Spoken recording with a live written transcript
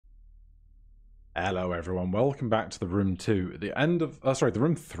Hello everyone, welcome back to the room 2. At the end of, the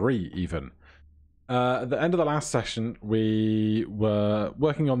room 3 even. At the end of the last session, we were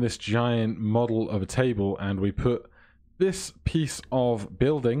working on this giant model of a table, and we put this piece of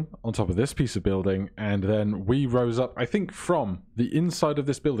building on top of this piece of building, and then we rose up, I think from the inside of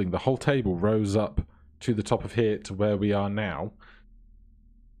this building, the whole table rose up to the top of here to where we are now.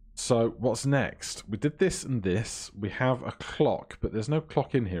 So what's next? We did this and this. We have a clock, but there's no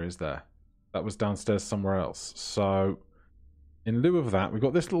clock in here, is there? That was downstairs somewhere else. So, in lieu of that, we've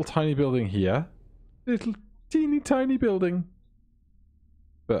got this little tiny building here. Little teeny tiny building.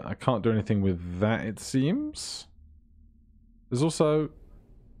 But I can't do anything with that, it seems. There's also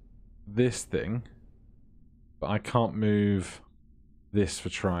this thing. But I can't move this for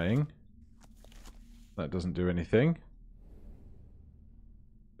trying. That doesn't do anything.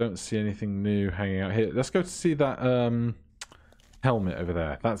 Don't see anything new hanging out here. Let's go to see that, helmet over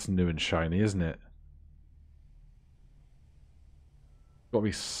there. That's new and shiny, isn't it? Got to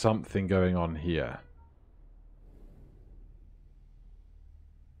be something going on here.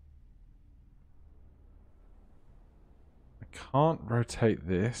 I can't rotate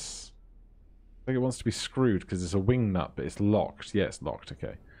this. I think it wants to be screwed because it's a wing nut, but it's locked. Yeah, it's locked.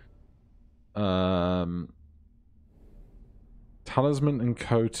 Okay. Talisman and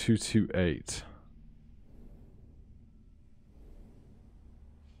Co 228.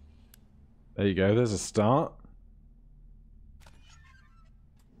 There you go, there's a start.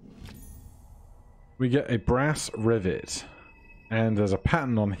 We get a brass rivet. And there's a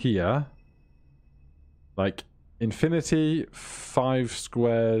pattern on here. Like, infinity, 5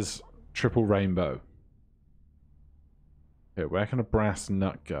 squares, triple rainbow. Okay, where can a brass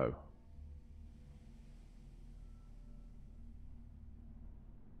nut go?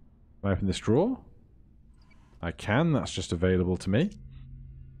 Can I open this drawer? I can, that's just available to me.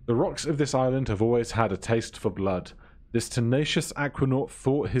 The rocks of this island have always had a taste for blood. This tenacious aquanaut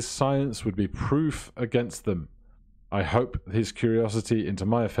thought his science would be proof against them. I hope his curiosity into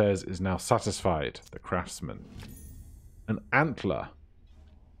my affairs is now satisfied. The craftsman. An antler.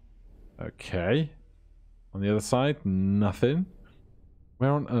 Okay. On the other side, nothing.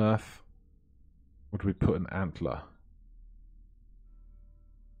 Where on earth would we put an antler?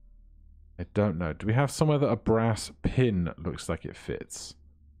 I don't know. Do we have somewhere that a brass pin looks like it fits?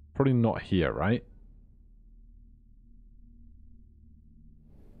 Probably not here, right?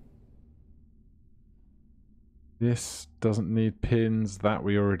 This doesn't need pins. That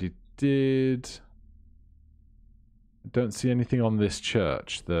we already did. I don't see anything on this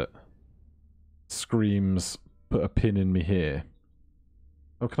church that screams, put a pin in me here.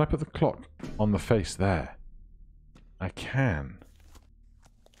 Oh, can I put the clock on the face there? I can.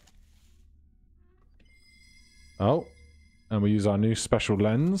 Oh. And we use our new special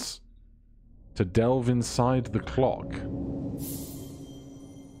lens to delve inside the clock.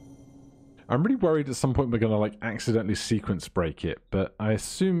 I'm really worried at some point we're going to like accidentally sequence break it, but I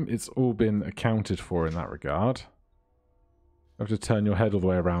assume it's all been accounted for in that regard. You have to turn your head all the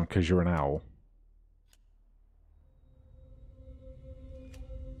way around because you're an owl.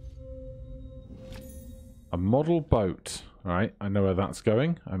 A model boat. Alright, I know where that's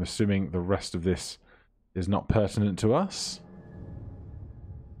going. I'm assuming the rest of this is not pertinent to us.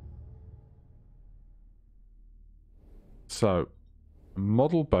 So, a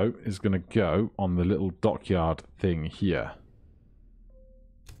model boat is going to go on the little dockyard thing here.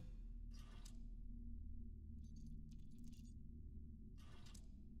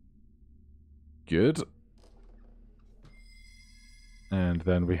 Good. And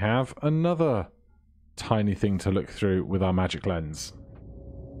then we have another tiny thing to look through with our magic lens.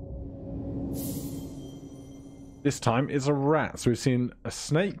 This time it's a rat. So we've seen a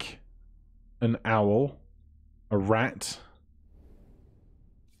snake, an owl, a rat.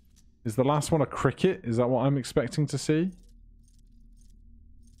 Is the last one a cricket? Is that what I'm expecting to see?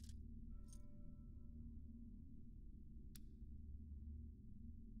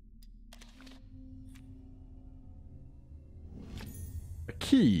 A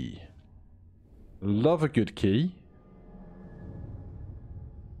key. Love a good key.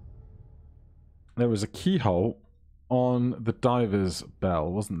 There was a keyhole on the diver's bell,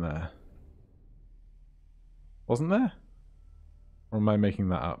 wasn't there? Wasn't there? Or am I making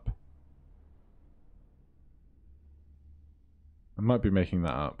that up? I might be making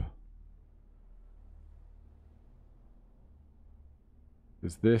that up.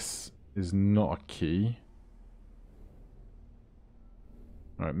 Because this is not a key.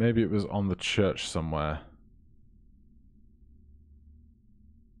 Alright, maybe it was on the church somewhere.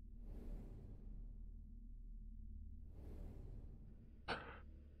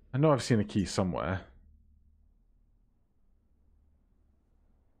 I know I've seen a key somewhere.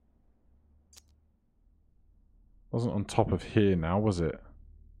 Wasn't on top of here now, was it?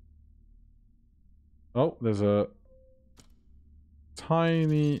 Oh, there's a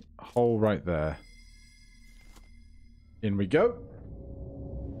tiny hole right there. In we go.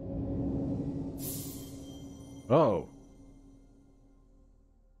 Oh.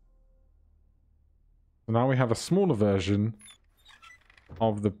 So now we have a smaller version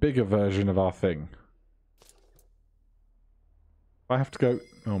of the bigger version of our thing. I have to go...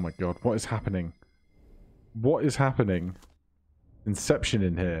 Oh my god, what is happening? What is happening? Inception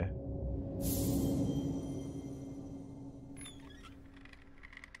in here.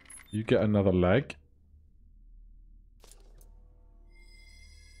 You get another leg.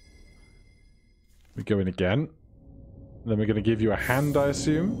 We go in again. Then we're going to give you a hand, I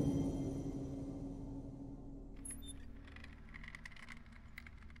assume.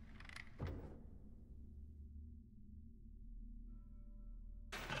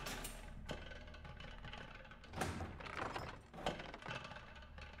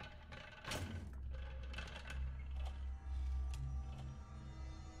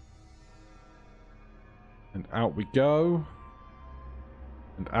 And out we go.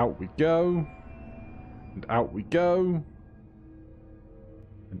 And out we go. And out we go.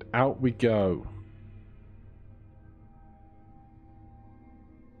 And out we go.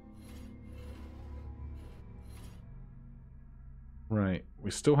 Right.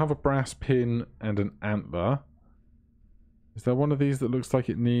 We still have a brass pin and an antler. Is there one of these that looks like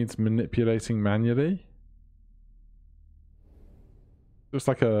it needs manipulating manually? Looks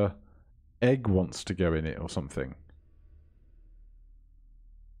like a egg wants to go in it or something.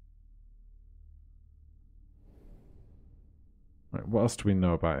 Right, what else do we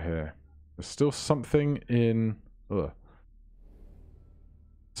know about here? There's still something in... Ugh.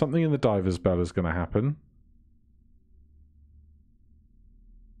 Something in the diver's bell is going to happen.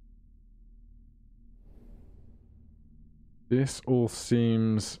 This all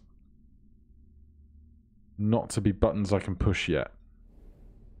seems not to be buttons I can push yet.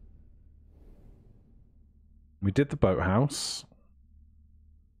 We did the boathouse.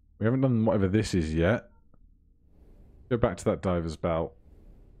 We haven't done whatever this is yet. Go back to that diver's bell.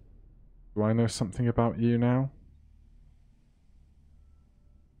 Do I know something about you now?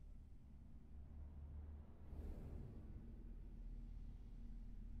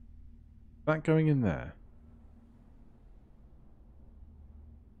 Is that going in there?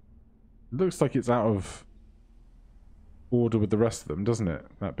 It looks like it's out of order with the rest of them, doesn't it?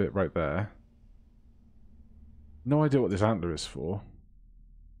 That bit right there. No idea what this antler is for.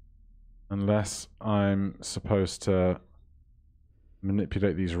 Unless I'm supposed to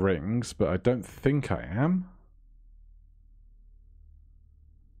manipulate these rings, but I don't think I am.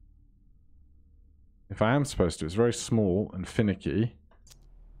 If I am supposed to, it's very small and finicky.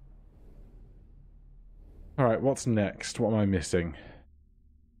 Alright, what's next? What am I missing?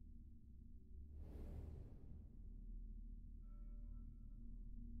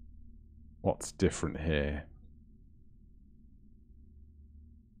 What's different here?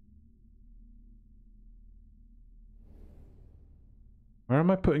 Where am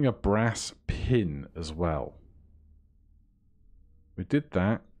I putting a brass pin as well? We did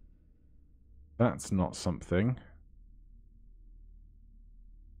that. That's not something.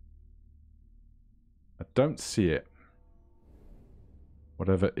 I don't see it.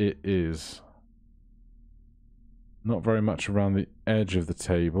 Whatever it is. Not very much around the edge of the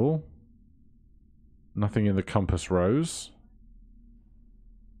table. Nothing in the compass rose.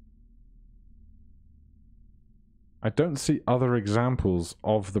 I don't see other examples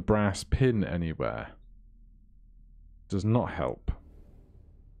of the brass pin anywhere. Does not help.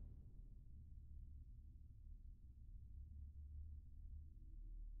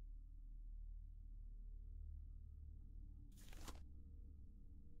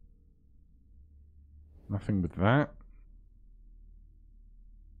 Nothing with that.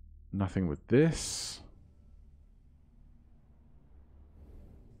 Nothing with this.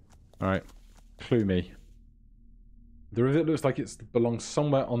 Alright. Clue me. The rivet looks like it belongs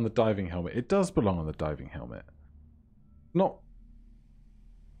somewhere on the diving helmet. It does belong on the diving helmet. Not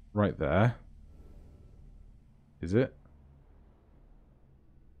right there. Is it?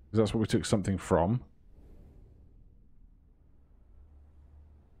 Because that's what we took something from.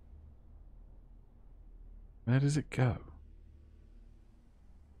 Where does it go?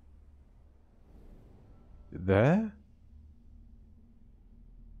 There?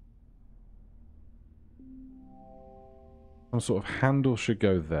 Some sort of handle should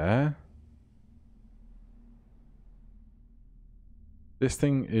go there. This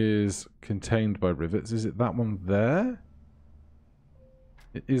thing is contained by rivets. Is it that one there?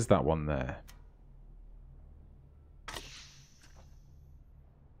 It is that one there.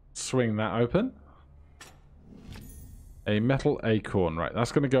 Swing that open. A metal acorn. Right,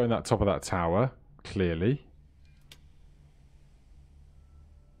 that's going to go in that top of that tower, clearly.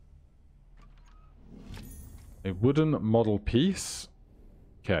 A wooden model piece.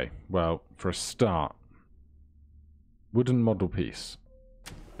 Okay, well, for a start. Wooden model piece.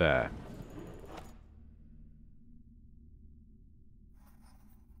 There.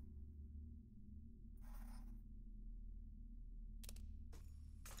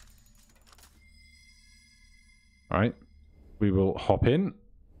 Alright. We will hop in.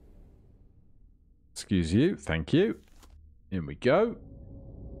 Excuse you. Thank you. In we go.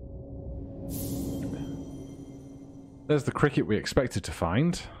 There's the cricket we expected to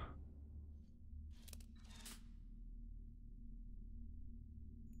find.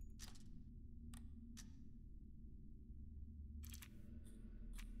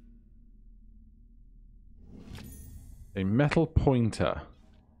 A metal pointer.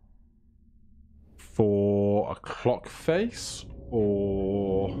 For a clock face?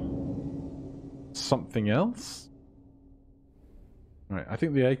 Or something else? Right, I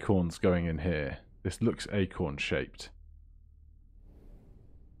think the acorn's going in here. This looks acorn shaped.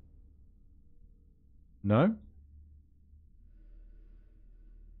 No?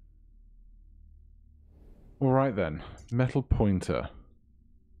 Alright then. Metal pointer.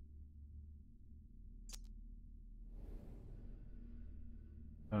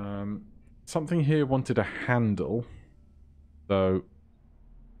 Something here wanted a handle. So...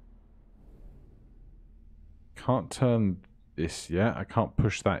 Can't turn this yet. I can't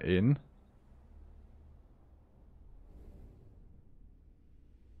push that in.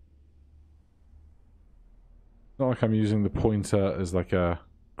 Not like I'm using the pointer as like a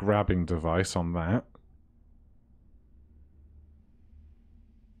grabbing device on that.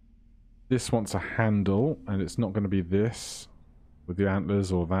 This wants a handle, and it's not going to be this with the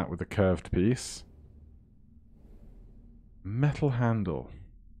antlers or that with the curved piece. Metal handle.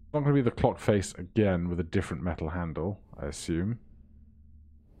 It's not going to be the clock face again with a different metal handle, I assume.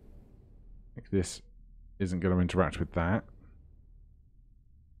 Like this isn't going to interact with that.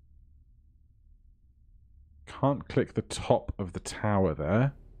 Can't click the top of the tower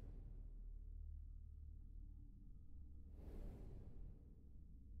there.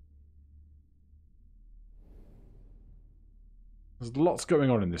 There's lots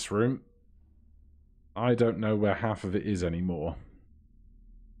going on in this room. I don't know where half of it is anymore.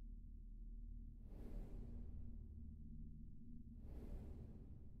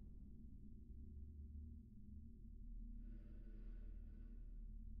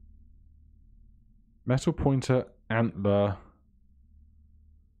 Metal pointer, antler.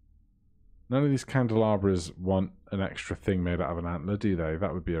 None of these candelabras want an extra thing made out of an antler, do they?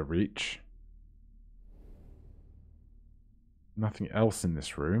 That would be a reach. Nothing else in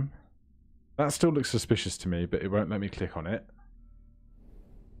this room. That still looks suspicious to me, but it won't let me click on it.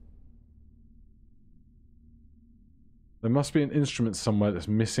 There must be an instrument somewhere that's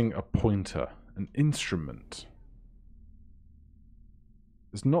missing a pointer. An instrument.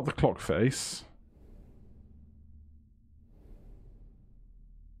 It's not the clock face.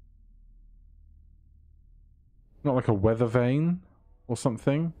 Not like a weather vane or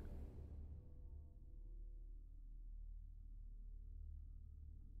something.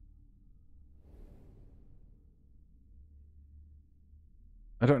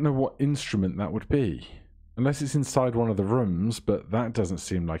 I don't know what instrument that would be. Unless it's inside one of the rooms, but that doesn't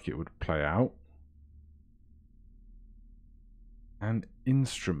seem like it would play out. An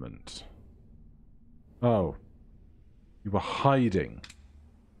instrument. Oh. You were hiding.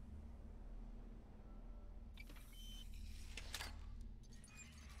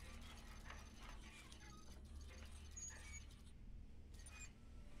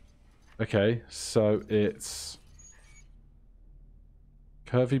 Okay, so it's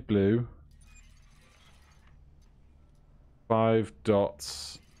curvy blue, 5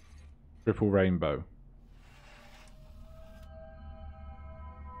 dots, triple rainbow.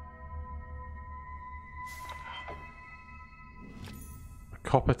 A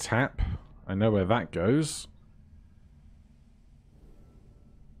copper tap. I know where that goes.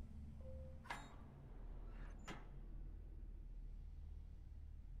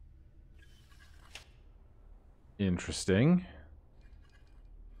 Interesting.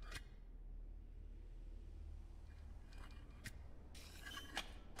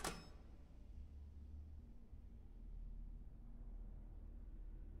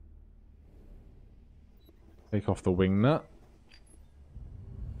 Take off the wing nut.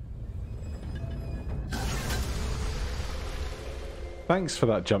 Thanks for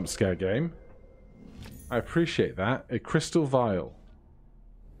that jump scare game. I appreciate that. A crystal vial.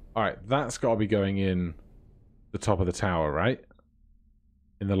 Alright, that's got to be going in the top of the tower, right?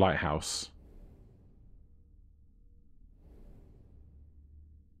 In the lighthouse.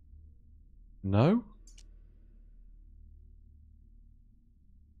 No?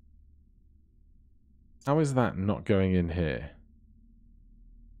 How is that not going in here?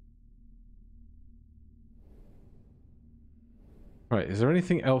 Right, is there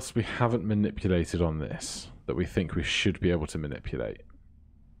anything else we haven't manipulated on this that we think we should be able to manipulate?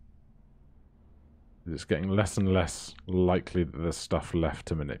 It's getting less and less likely that there's stuff left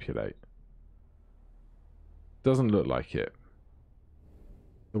to manipulate. Doesn't look like it.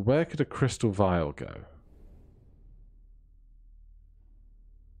 So where could a crystal vial go?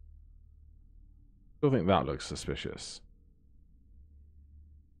 Still think that looks suspicious.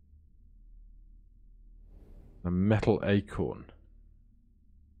 A metal acorn.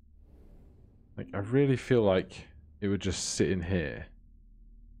 Like, I really feel like it would just sit in here.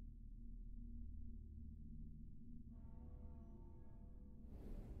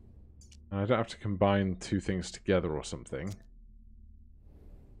 And I don't have to combine two things together or something.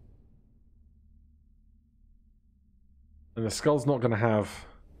 And the skull's not going to have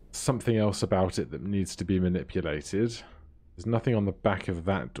something else about it that needs to be manipulated. There's nothing on the back of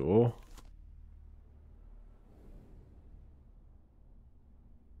that door.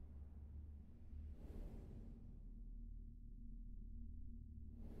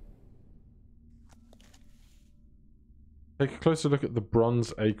 Take a closer look at the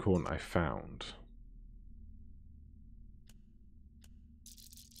bronze acorn I found.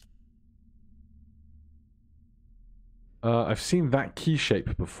 I've seen that key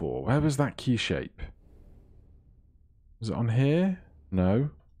shape before. Where was that key shape? Was it on here?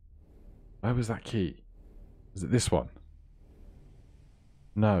 No. Where was that key? Is it this one?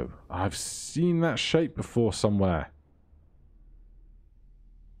 No. I've seen that shape before somewhere.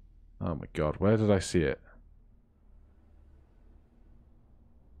 Oh my god, where did I see it?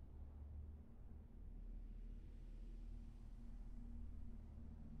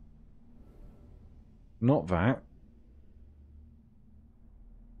 Not that.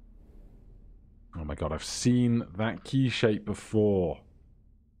 Oh my god, I've seen that key shape before.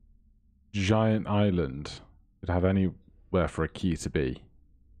 Giant island. Could have anywhere for a key to be.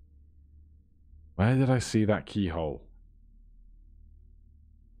 Where did I see that keyhole?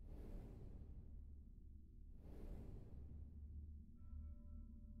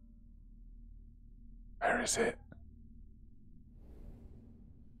 Where is it?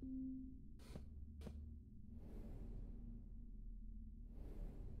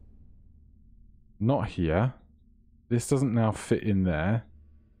 Not here. This doesn't now fit in there.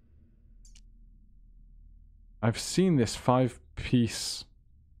 I've seen this 5-piece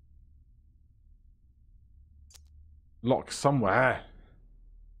lock somewhere.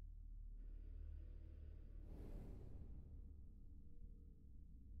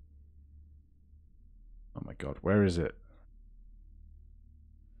 Oh my god, where is it?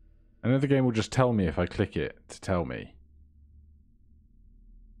 I know the game will just tell me if I click it to tell me.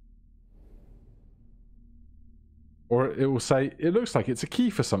 Or it will say, it looks like it's a key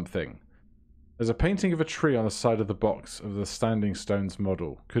for something. There's a painting of a tree on the side of the box of the Standing Stones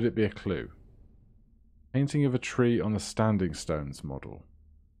model. Could it be a clue? Painting of a tree on the Standing Stones model.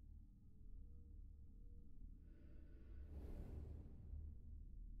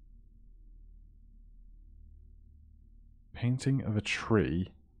 Painting of a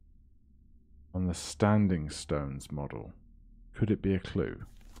tree on the Standing Stones model. Could it be a clue?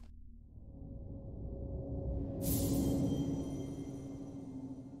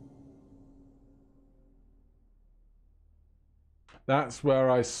 That's where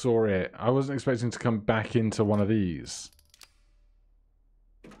I saw it. I wasn't expecting to come back into one of these.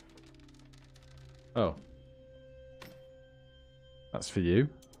 Oh. That's for you.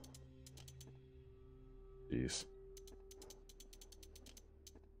 Jeez.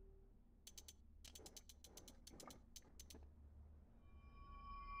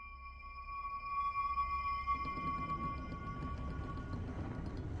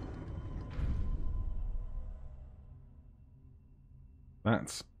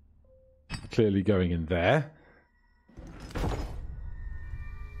 That's clearly going in there.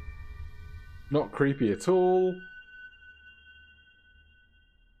 Not creepy at all.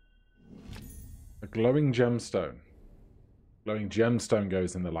 A glowing gemstone. Glowing gemstone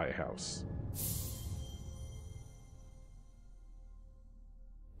goes in the lighthouse.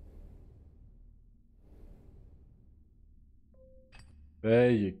 There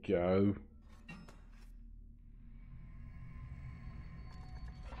you go.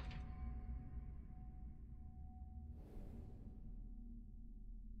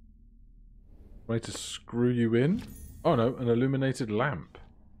 Way to screw you in? Oh no, an illuminated lamp.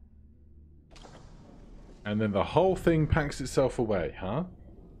 And then the whole thing packs itself away, huh?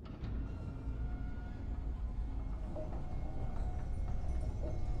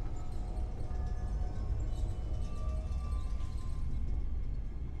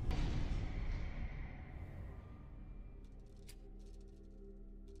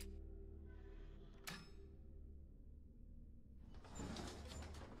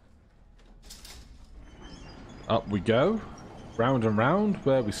 Up we go. Round and round.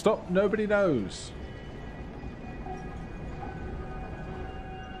 Where we stop, nobody knows.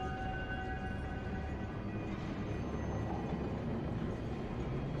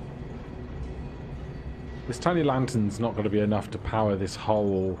 This tiny lantern's not going to be enough to power this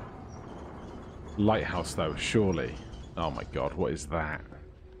whole lighthouse, though, surely. Oh my god, what is that?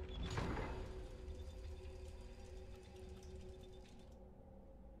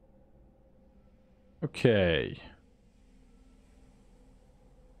 Okay.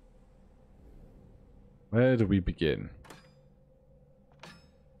 Where do we begin?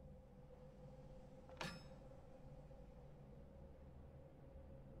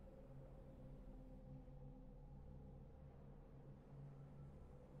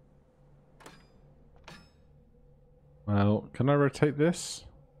 Well, can I rotate this?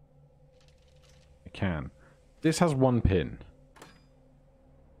 I can. This has one pin.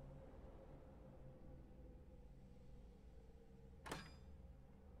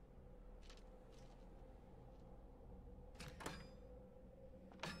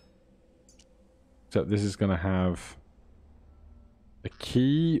 Except this is going to have a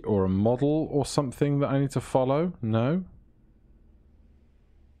key or a model or something that I need to follow? No?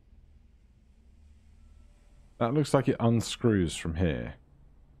 That looks like it unscrews from here.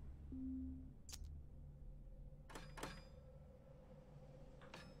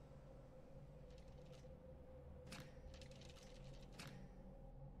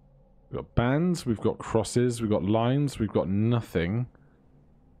 We've got bands, we've got crosses, we've got lines, we've got nothing.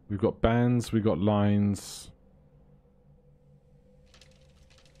 We've got bands, we've got lines.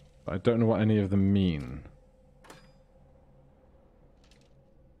 But I don't know what any of them mean.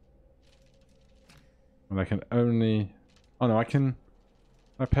 And I can only... Oh no, can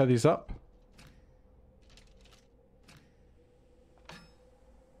I pair these up?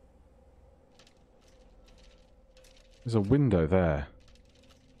 There's a window there.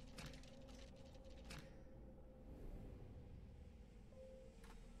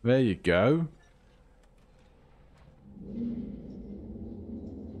 There you go.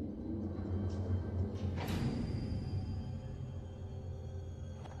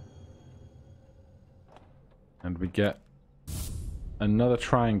 And we get another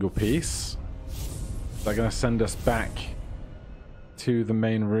triangle piece. They're going to send us back to the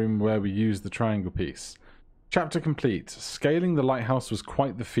main room where we use the triangle piece. Chapter complete. Scaling the lighthouse was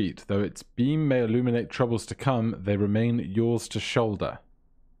quite the feat. Though its beam may illuminate troubles to come, they remain yours to shoulder.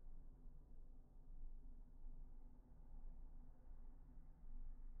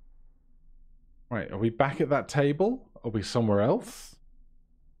 Right, are we back at that table? Are we somewhere else?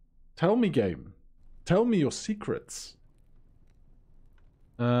 Tell me, game. Tell me your secrets.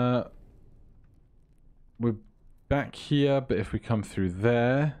 We're back here, but if we come through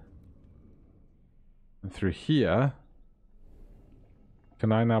there and through here,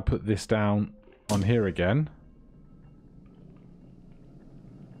 can I now put this down on here again?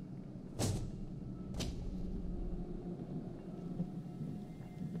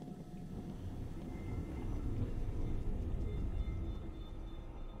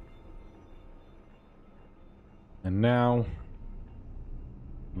 And now,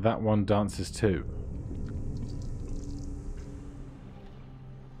 that one dances too.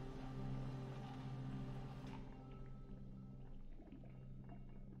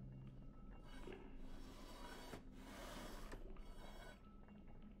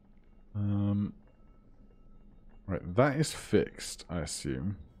 Right, that is fixed, I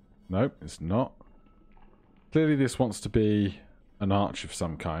assume. Nope, it's not. Clearly this wants to be an arch of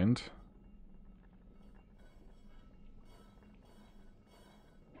some kind.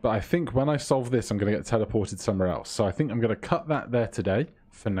 But I think when I solve this, I'm going to get teleported somewhere else. So I think I'm going to cut that there today,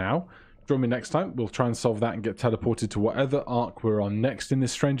 for now. Join me next time. We'll try and solve that and get teleported to whatever arc we're on next in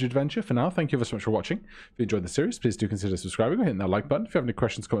this strange adventure. For now, thank you ever so much for watching. If you enjoyed the series, please do consider subscribing or hitting that like button. If you have any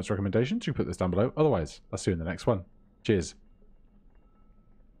questions, comments, recommendations, you can put this down below. Otherwise, I'll see you in the next one. Cheers.